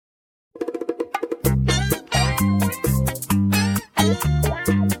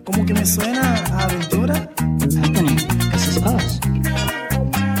como que me suena a Aventura. Anthony, this is us.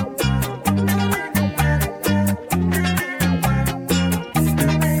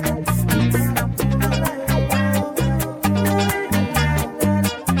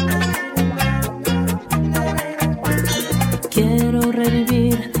 Quiero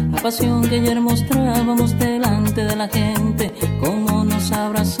revivir la pasión que ayer mostrábamos delante de la gente, cómo nos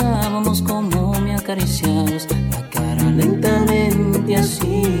abrazábamos, cómo me acariciabas la cara lentamente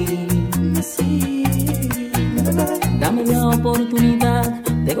así. Dame la oportunidad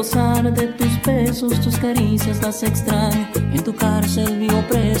de gozar de tus besos, tus caricias las extraño. En tu cárcel vivo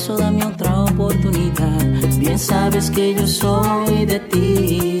preso, dame otra oportunidad. Bien sabes que yo soy de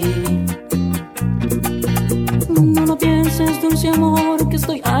ti. No pienses, dulce amor, que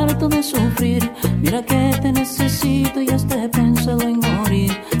estoy harto de sufrir. Mira que te necesito y hasta he pensado en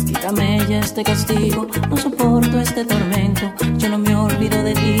morir. Quítame ya este castigo, no soporto este tormento. Yo no me olvido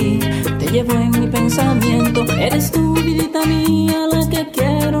de ti, te llevo en mi pensamiento. Eres tú, vidita mía, la que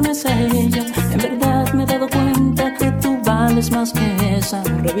quiero, no es ella. En verdad me he dado cuenta que tú vales más que esa.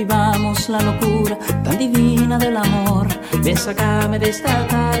 Revivamos la locura tan divina del amor. Ven, sácame de esta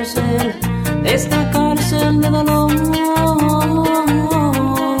cárcel de dolor.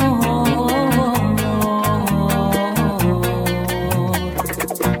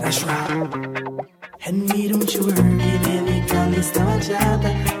 That's right. And me, don't you worry, dedicale esta bachata.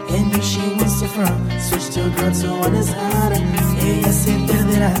 And if she wants to front, switch to a girl so one is harder. Ella se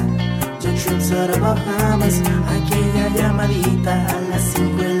perderá, your trips to the Bahamas. Aquella llamadita a las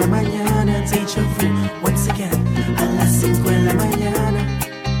 5 de la mañana. Take your fruit once again a las 5 de la mañana.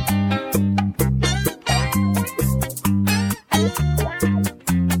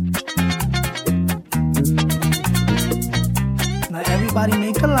 Everybody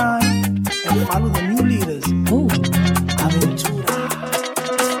make a line and follow the new leaders. Ooh. Aventura.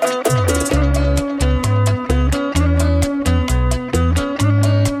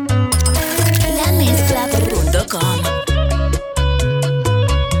 LaMezcla.com.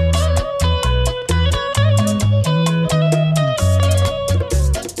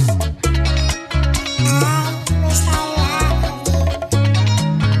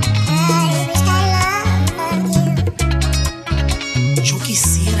 Yo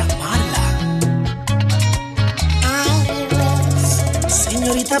quisiera amarla.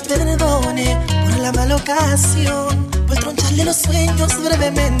 Señorita, perdone por la mala ocasión, por troncharle los sueños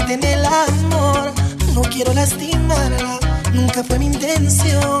brevemente en el amor. No quiero lastimarla, nunca fue mi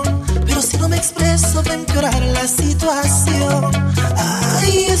intención, pero si no me expreso va a empeorar la situación.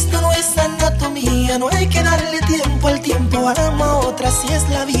 Ay, esto no es anatomía, no hay que darle tiempo al tiempo. Amo a otra, si es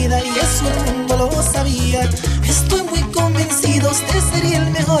la vida y eso el mundo lo sabía. Estoy muy convencido, usted sería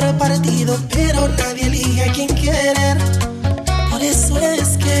el mejor partido, pero nadie elige a quien querer. Por eso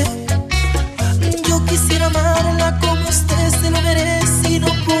es que yo quisiera amarla como usted se lo merece y no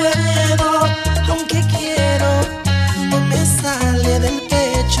puedo, aunque quiero. No me sale del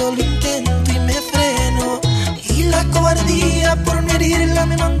pecho, lo intento y me freno, y la cobardía por no herirla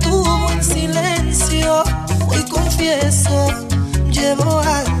me mantuvo en silencio. Hoy confieso, llevo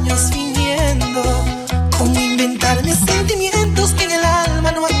años fingiendo cómo inventarme sentimientos que en el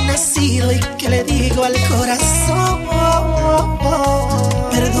alma no han nacido y que le digo al corazón.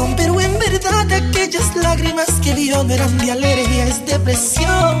 Perdón, pero en verdad aquellas lágrimas que vio no eran de alergia, es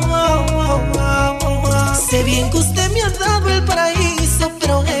depresión. Sé bien que usted me ha dado el paraíso,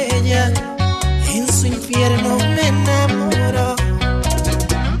 pero ella en su infierno me enamoró.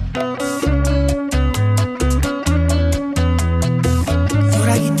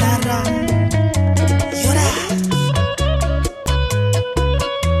 Llora guitarra, llora.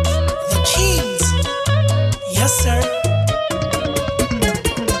 The Kings, yes sir.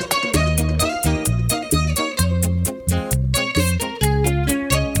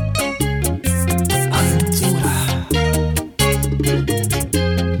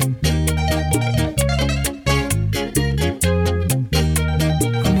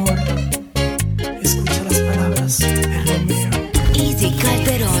 Amor, escucha las palabras de Romeo. Easy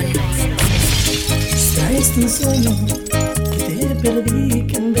Cakderon. Traes un sueño que te perdí,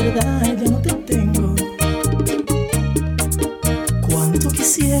 que en verdad ya no te tengo. Cuánto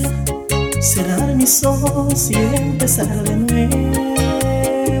quisiera cerrar mis ojos y empezar de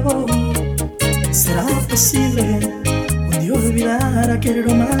nuevo. ¿Será posible un día olvidar aquel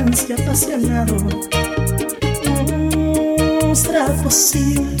romance apasionado? ¿Será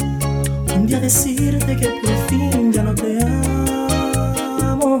posible un día decirte que por fin ya no te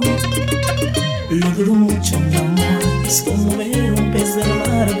amo? Lo dudo mucho, mi amor, es como ver un pez del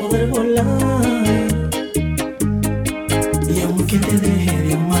mar poder volar. Y aunque te deje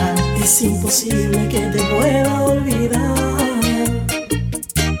de amar, Es imposible que te pueda olvidar.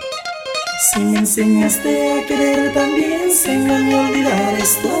 Si me enseñaste a querer, también enséñame a olvidar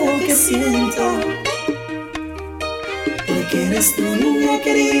esto que siento. Porque eres tu niña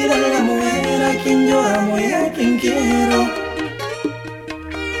querida, la mujer a quien yo amo y a quien quiero.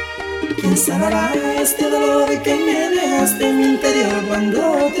 ¿Quién sanará este dolor que me dejaste en mi interior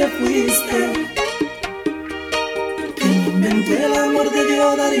cuando te fuiste? ¿Quién inventó el amor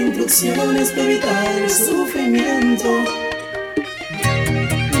debió dar instrucciones para evitar el sufrimiento?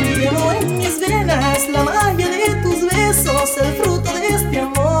 Llevo en mis venas la magia de tus besos, el fruto de este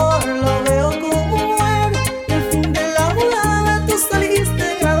amor lo veo como muere. El fin de la volada, tú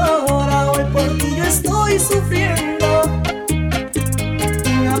saliste ganadora, hoy por ti yo estoy sufriendo.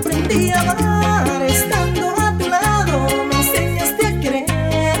 Aprendí a amar estando a tu lado, me enseñaste a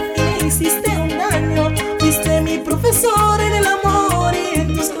querer y me hiciste un daño. Fuiste mi profesor en el amor y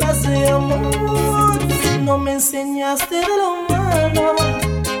en tus clases de amor no me enseñaste de lo malo.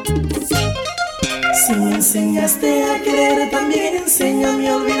 Si me enseñaste a querer, también enséñame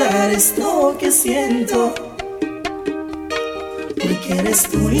a olvidar esto que siento. Porque eres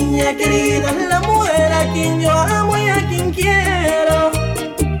tu niña querida, la mujer a quien yo amo y a quien quiero.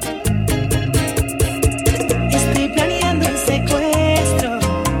 Estoy planeando un secuestro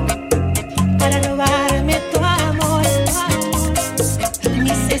para robarme tu amor.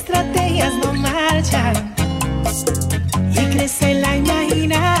 Mis estrategias no marchan y crece la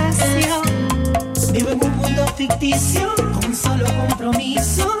imaginación. Vivo en un mundo ficticio, con un solo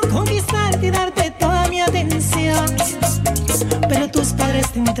compromiso, conquistarte y darte toda mi atención. Pero tus padres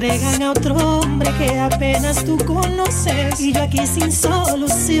te entregan a otro hombre que apenas tú conoces, y yo aquí sin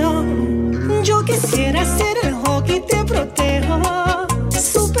solución. Yo quisiera ser el hockey, te protejo,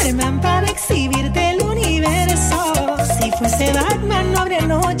 Superman para exhibirte el universo. Si fuese Batman no habría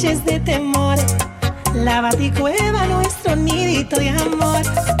noches de temor, la baticueva nuestro nidito de amor.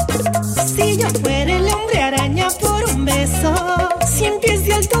 Si yo fuera el hombre araña por un beso, 100 pies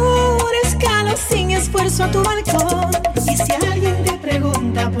de altura escalo sin esfuerzo a tu balcón. Y si alguien te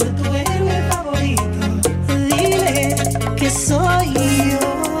pregunta por tu héroe favorito, dile que soy yo.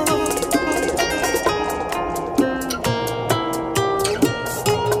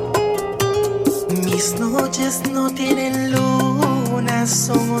 Mis noches no tienen luna,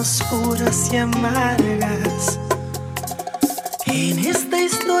 son oscuras y amargas. En esta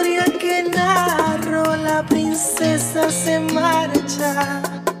historia que narro, la princesa se marcha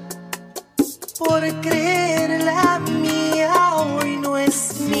por creerla mía, hoy no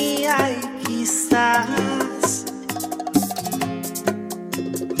es mía y quizás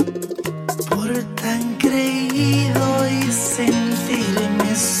por tan creído y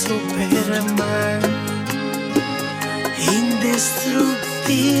sentirme Superman,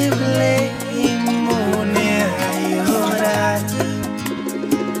 indestructible, inmune a llorar.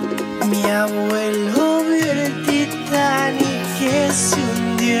 Mi abuelo vio el Titanic que se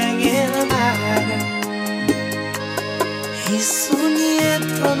hundió en el mar, y su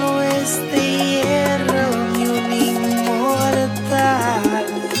nieto no es de hierro ni un inmortal.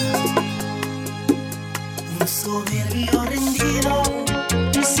 Un soberbio rendido,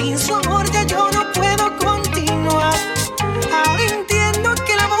 sin su amor ya yo no puedo continuar. Ahora entiendo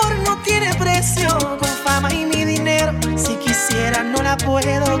que el amor no tiene precio, con fama y mi dinero, si quisiera no la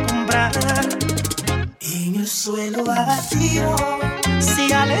puedo comprar. En el suelo abatido,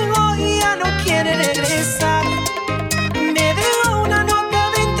 si alejó y ya no quiere regresar, me dejó una nota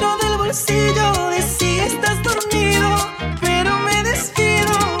dentro del bolsillo, decía estás dormido, pero me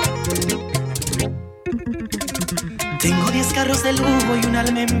despido. Tengo 10 carros de lujo y un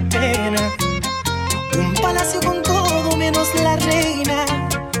alma en pena, un palacio con todo menos la reina,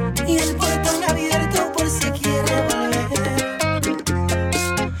 y el portón abierto por si quiere volver.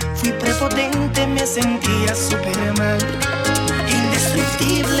 Fui prepotente, me sentía Superman,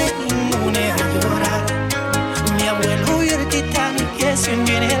 indestructible, inmune a llorar. Mi abuelo vio el Titanic que se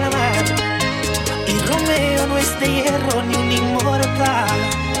hundió en el mar, y Romeo no es de hierro ni un inmortal.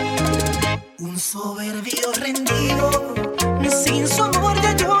 Un soberbio rendido, sin su amor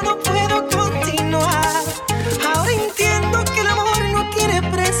ya yo no puedo continuar. Ahora entiendo que el amor no tiene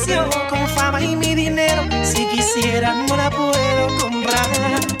precio, con fama y mi dinero, si quisiera no la puedo comprar.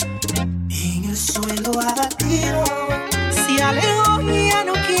 En el suelo abatido, si alejó y ya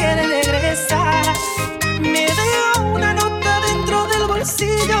no quiere regresar, me dejó una nota dentro del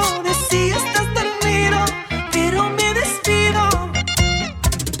bolsillo, decía estás dormido, pero me despido.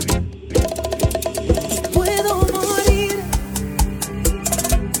 Y puedo morir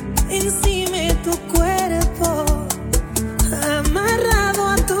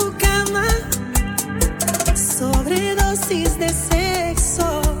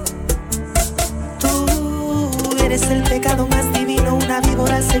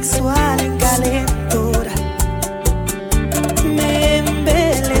sexual en calentura. Me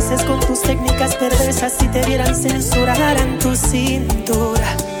embeleces con tus técnicas perversas. Si te vieran censuraran tu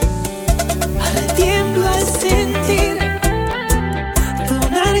cintura. Tiemblo al sentir tu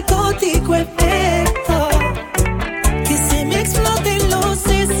narcótico efecto, que se me exploten los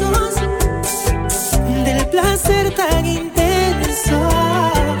sesos del placer tan intenso.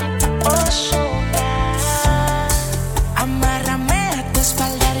 Amárrame a tu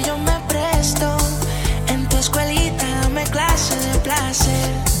espalda, yo me presto. En tu escuelita dame clase de placer.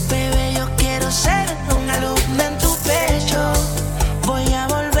 Bebé, yo quiero ser un alumno en tu pecho. Voy a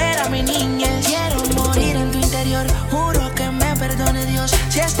volver a mi niñez. Quiero morir en tu interior. Juro que me perdone Dios.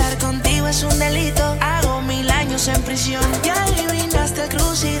 Si estar contigo es un delito, hago 1000 años en prisión. Ya le brindaste el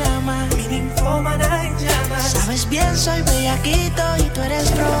crucigrama, Mi ninfómana en llamas. sabes bien, soy bellaquito y tú eres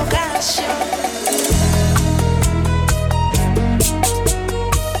provocación.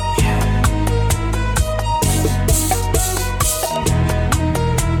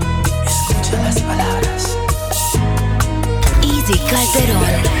 Escucha las palabras. Easy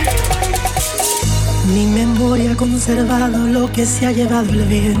Calderón. Mi memoria ha conservado lo que se ha llevado el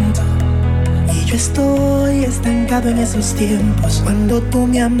viento. Y yo estoy estancado en esos tiempos, cuando tú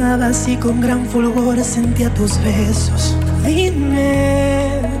me amabas y con gran fulgor sentía tus besos.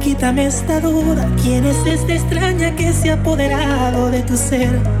 Dime, quítame esta duda, ¿quién es esta extraña que se ha apoderado de tu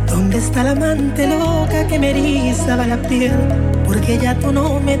ser? ¿Dónde está la amante loca que me erizaba la piel? Porque ya tú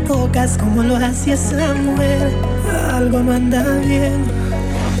no me tocas como lo hacía esa mujer. Algo no anda bien.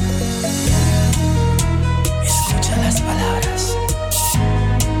 Escucha las palabras.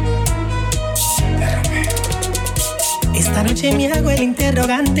 Esta noche me hago el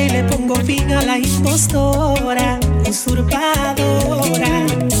interrogante y le pongo fin a la impostora, usurpadora.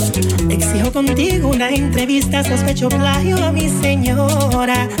 Exijo contigo una entrevista, sospecho plagio a mi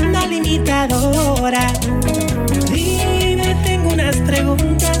señora, mal imitadora. Dime, tengo unas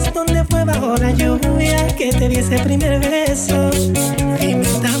preguntas, ¿dónde fue bajo la lluvia que te di ese primer beso? Dime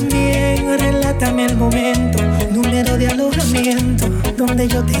también, relátame el momento, número de alojamiento, donde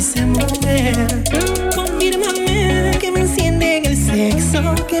yo te hice mujer. Confírmame que me enciende en el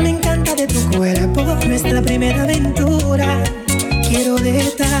sexo, que me encanta de tu cuerpo, nuestra primera aventura. Quiero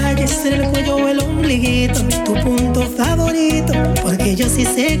detalles, el cuello o el ombliguito, tu punto favorito, porque yo sí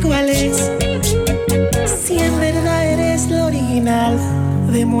sé cuál es. Si en verdad eres lo original,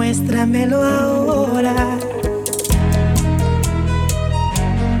 demuéstramelo ahora.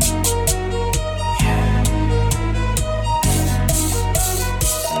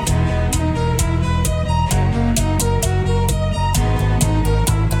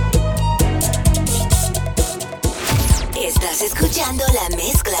 Estás escuchando la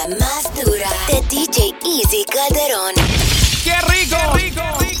mezcla más dura de DJ Easy Calderón. ¡Qué rico! ¡Qué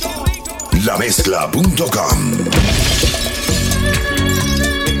rico! LaMezcla.com.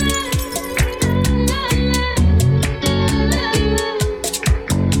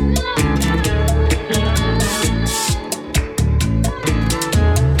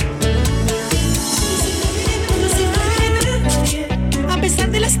 A pesar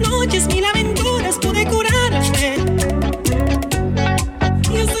de las noches, 1000 aventuras pude curarme.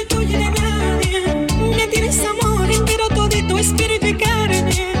 Yo soy tuya de nadie. Me tienes amor, pero todito espíritu y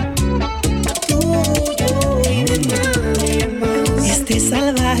carne. Tuyo y de nadie más. Este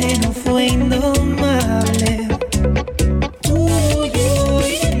salvaje no fue indomable. Tuyo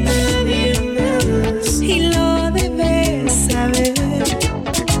y de nadie más. Y lo debes saber.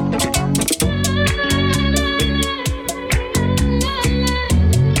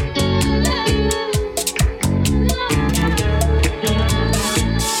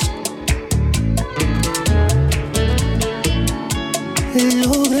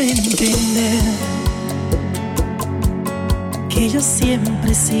 Logro entender que yo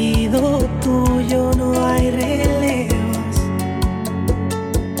siempre he sido tuyo, no hay relevos.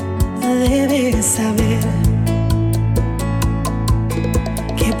 Debes saber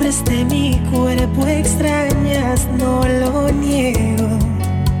que presté mi cuerpo, extrañas, no lo niego.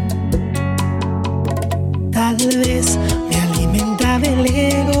 Tal vez me alimentaba el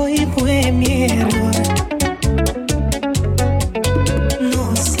ego y fue mi error.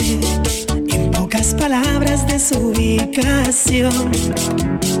 Palabras de su ubicación.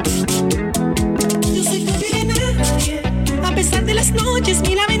 Yo soy tu de nadie. A pesar de las noches,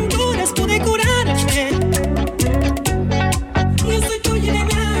 1000 aventuras pude curarme. Yo soy tuya de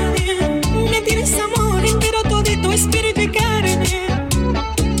nadie. Me tienes amor, pero todito espíritu y carne.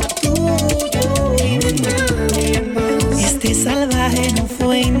 Tuyo y de nadie más. Este salvaje no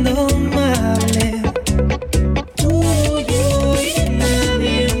fue indomable. Tuyo y de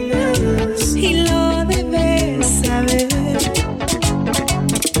nadie más.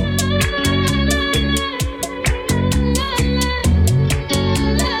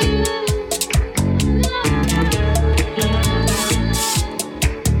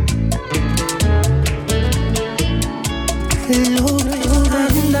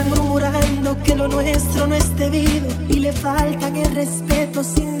 lo nuestro no es debido y le faltan el respeto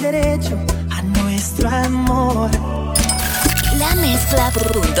sin derecho a nuestro amor.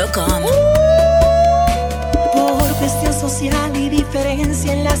 LaMezcla.com. Por cuestión social y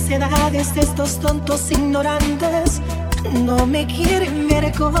diferencia en las edades, estos tontos ignorantes no me quieren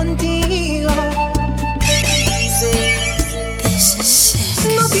ver contigo.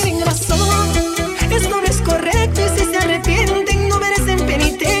 No tienen razón, esto no es correcto y si se arrepienten no merecen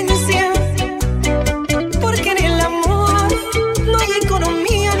penitencia. Porque en el amor no hay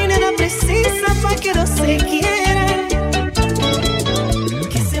economía ni nada precisa para que no se quieran.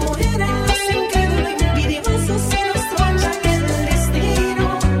 Que se mueran los incrédulos envidiosos y nos tronchan el destino.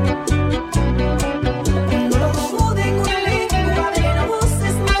 No lo duden, una lengua venenosa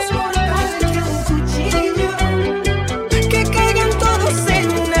es más mortal que un cuchillo. Que caigan todos en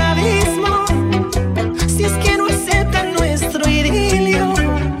un abismo si es que no aceptan nuestro idilio.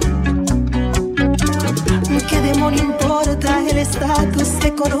 ¿Qué demonio importa el estatus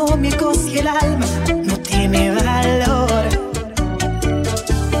económico si el alma no tiene valor?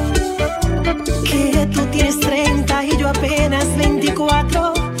 Que tú tienes 30 y yo apenas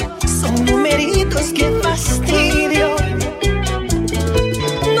 24 son numeritos que fastidio.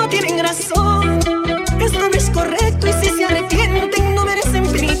 No tienen razón, esto no es correcto y si se arrepienten no merecen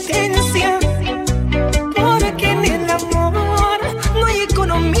penitencia. Porque en el amor no hay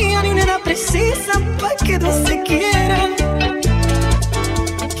economía ni nada precisa para que no se quieran.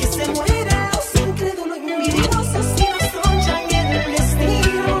 Que se mueran los incrédulos envidiosos y nos tronchan el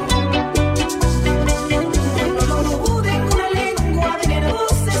destino. No lo duden, una lengua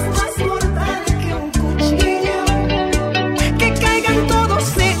venenosa es más mortal que un cuchillo. Que caigan todos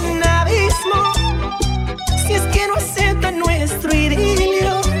en un abismo si es que no aceptan nuestro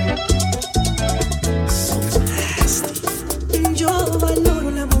idilio. Yo valoro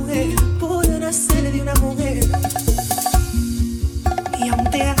la mujer por nacer de una mujer y aún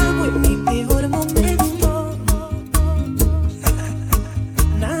te amo en mi peor momento.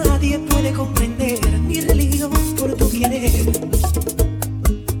 Nadie puede comprender mi religión por tu querer.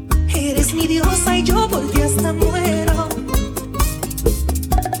 Eres mi diosa y yo por ti hasta muero.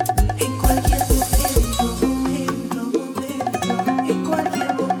 En cualquier momento, en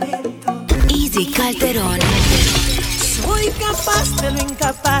cualquier momento. Easy Calderón. Soy capaz de lo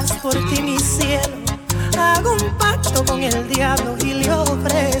incapaz por ti, mi cielo. Hago un pacto con el diablo y le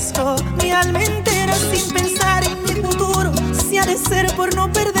ofrezco mi alma entera sin pensar en mi futuro. Si ha de ser por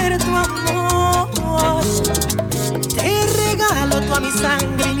no perder tu amor, te regalo toda mi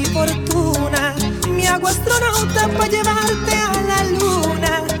sangre y mi fortuna. Me hago astronauta para llevarte a la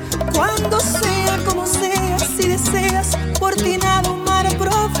luna. Cuando sea como sea, si deseas, por ti nado un mar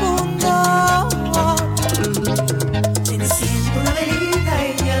profundo. Enciendo una velita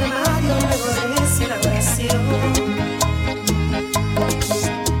en mi armario, luego rezo una oración.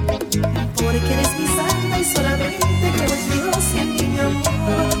 Porque eres mi santa y solamente creo en Dios y en ti, mi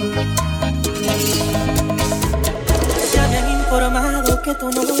amor. Ya me han informado que tu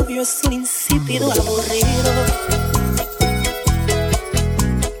novio es un insípido aburrido.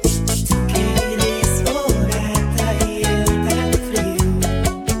 Que eres fogata y él tan frío.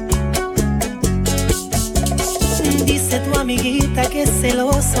 Dice tu amiguita que es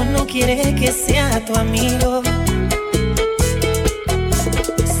celoso, no quiere que sea tu amigo.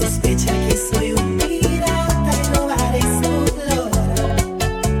 Sospecha que soy un pirata y robaré su flor.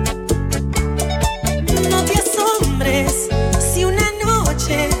 No te asombres si una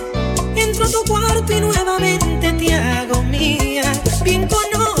noche entro a tu cuarto y nuevamente te hago mía. Bien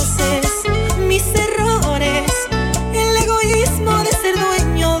conoces mis errores, el egoísmo de ser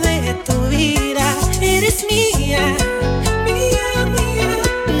dueño de tu vida. Eres mía, mía, mía.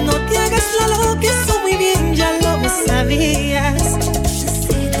 No te hagas la loca, eso muy bien ya lo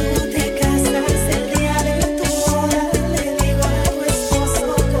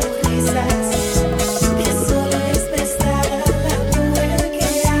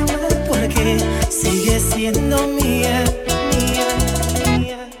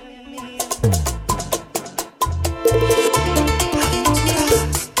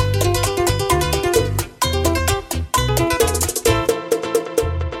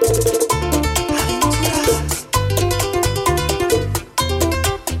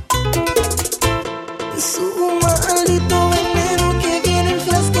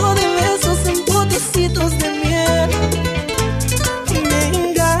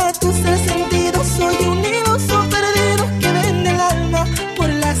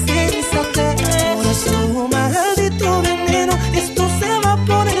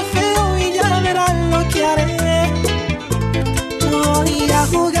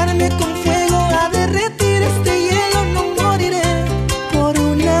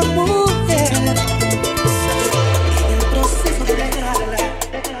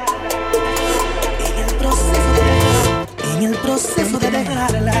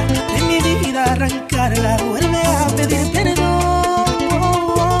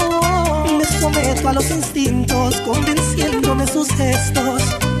instintos, convenciéndome sus gestos,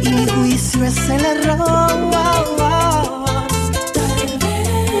 y mi juicio es el error.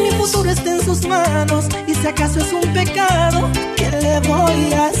 Mi futuro está en sus manos, y si acaso es un pecado, ¿qué le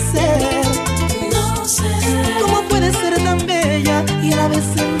voy a hacer? No sé ¿Cómo puede ser tan bella y a la vez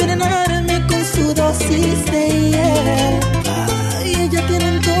envenenarme con su dosis de hiel? Ay, ella tiene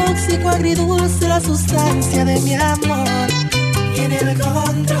el tóxico agridulce, la sustancia de mi amor. Tiene el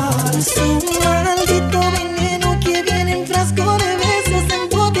control, su maldito veneno que viene en frasco de besos, en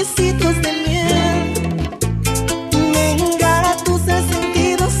botecitos de miel. Me engatusa el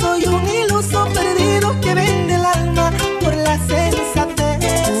sentido, soy un iluso perdido que vende el alma por la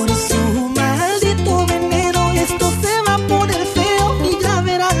sensatez. Por su maldito veneno esto se va a poner feo y ya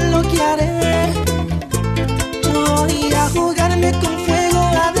verán lo que haré. Voy a jugarme con fuego,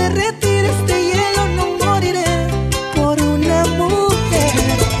 a derretir este hielo, no moriré por una mujer.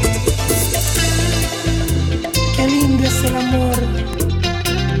 Qué lindo es el amor.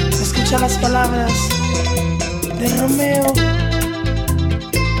 Escucha las palabras de Romeo.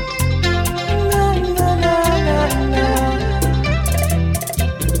 Na, na, na, na, na.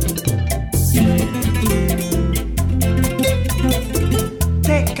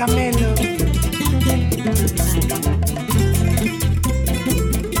 De Camelo.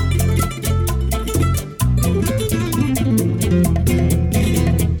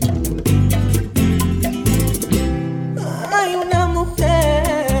 Hay una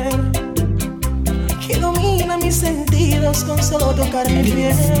mujer que domina mis sentidos con solo tocar mi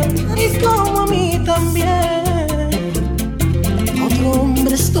piel, y como a mí también. A otro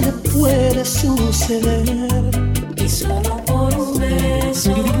hombre esto le puede suceder, y solo por un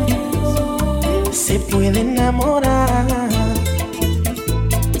beso se puede enamorar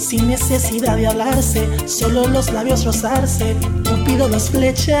sin necesidad de hablarse, solo los labios rozarse, Cupido los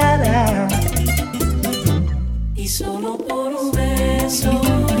flechará. y solo por un beso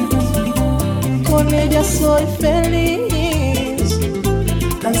Con ella soy feliz,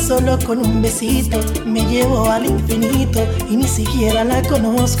 tan solo con un besito me llevo al infinito y ni siquiera la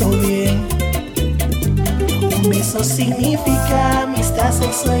conozco bien. Un beso significa amistad,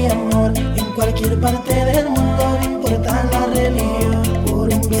 sexo y amor, en cualquier parte del mundo, no importa la religión. Por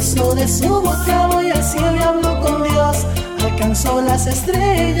un beso de su boca voy al cielo y hablo con Dios, alcanzo las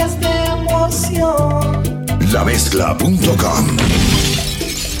estrellas de emoción. LaMezcla.com.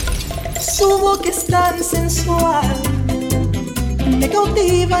 Su boca es tan sensual, me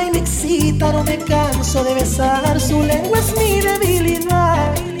cautiva y me excita, no me canso de besar. Su lengua es mi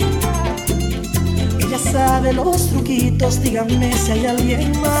debilidad, ella sabe los truquitos, díganme si hay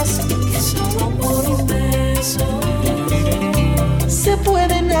alguien más. que solo por un beso Se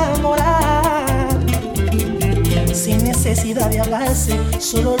puede enamorar sin necesidad de hablarse,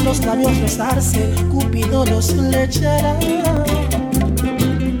 solo los labios rozarse, Cupido los flechará.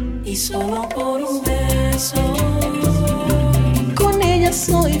 y solo por un beso Con ella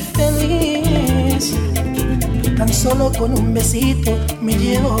soy feliz, tan solo con un besito me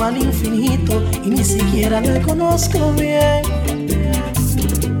llevo al infinito y ni siquiera la conozco bien.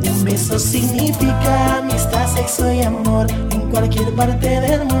 Un beso significa amistad, sexo y amor, en cualquier parte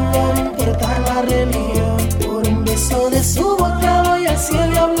del mundo, no importa la religión. Por un beso de su boca voy al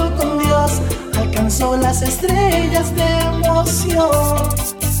cielo y hablo con Dios, alcanzo las estrellas de emoción.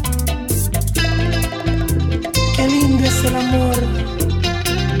 Qué lindo es el amor.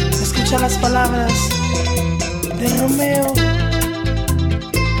 Escucha las palabras de Romeo.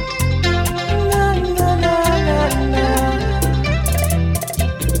 Na, na, na, na, na.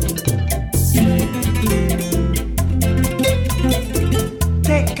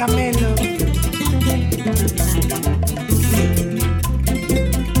 De Camelo.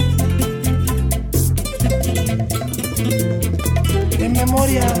 En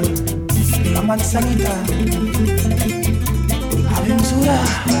memoria, la manzanita. Aventura.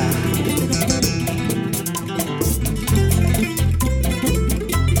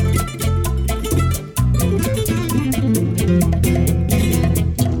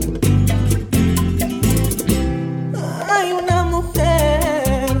 Hay una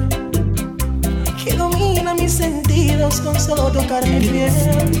mujer que domina mis sentidos con solo tocar mi piel,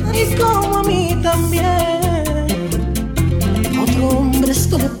 y como a mí también. A otro hombre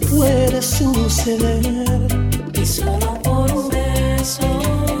esto le puede suceder, y solo por un beso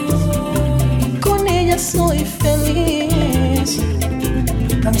con ella soy feliz,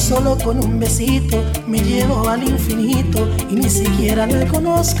 tan solo con un besito me llevo al infinito y ni siquiera la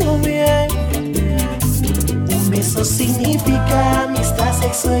conozco bien. Un beso significa amistad,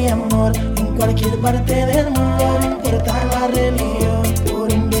 sexo y amor, en cualquier parte del mundo, no importa la religión.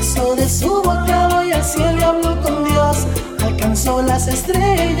 Por un beso de su boca voy al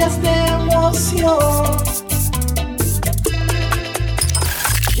estrellas de emoción.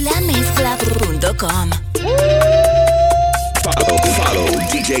 LaMezcla.com. Follow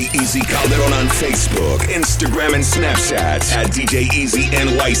DJ Easy Calderon on Facebook, Instagram, and Snapchat at DJ Easy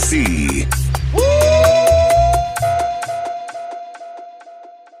NYC.